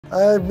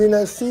I've been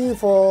at sea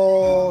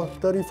for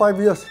 35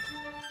 years.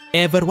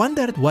 Ever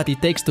wondered what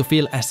it takes to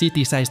fill a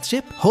city-sized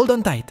ship? Hold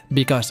on tight,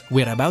 because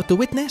we're about to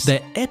witness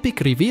the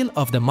epic reveal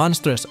of the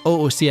monstrous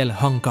OOCL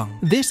Hong Kong.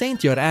 This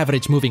ain't your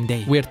average moving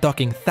day. We're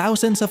talking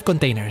thousands of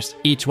containers,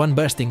 each one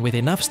bursting with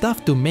enough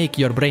stuff to make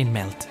your brain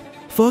melt.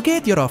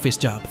 Forget your office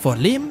job. For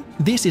Lim,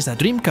 this is a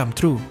dream come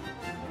true.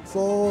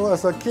 So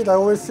as a kid, I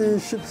always see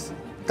ships,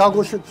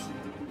 cargo ships.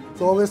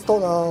 So I always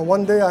thought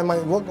one day I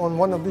might work on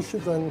one of these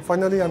ships, and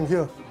finally I'm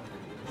here.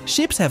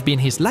 Ships have been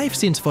his life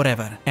since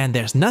forever, and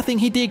there's nothing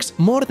he digs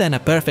more than a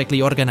perfectly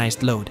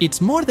organized load.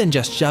 It's more than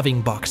just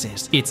shoving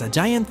boxes. It's a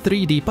giant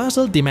 3D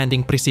puzzle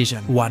demanding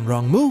precision. One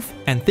wrong move,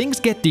 and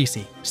things get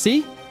dicey.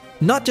 See?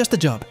 Not just a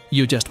job,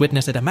 you just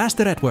witnessed a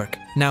master at work.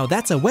 Now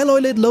that's a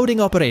well-oiled loading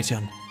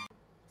operation.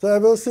 So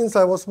ever since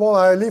I was small,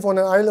 I live on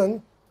an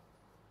island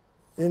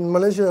in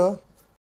Malaysia.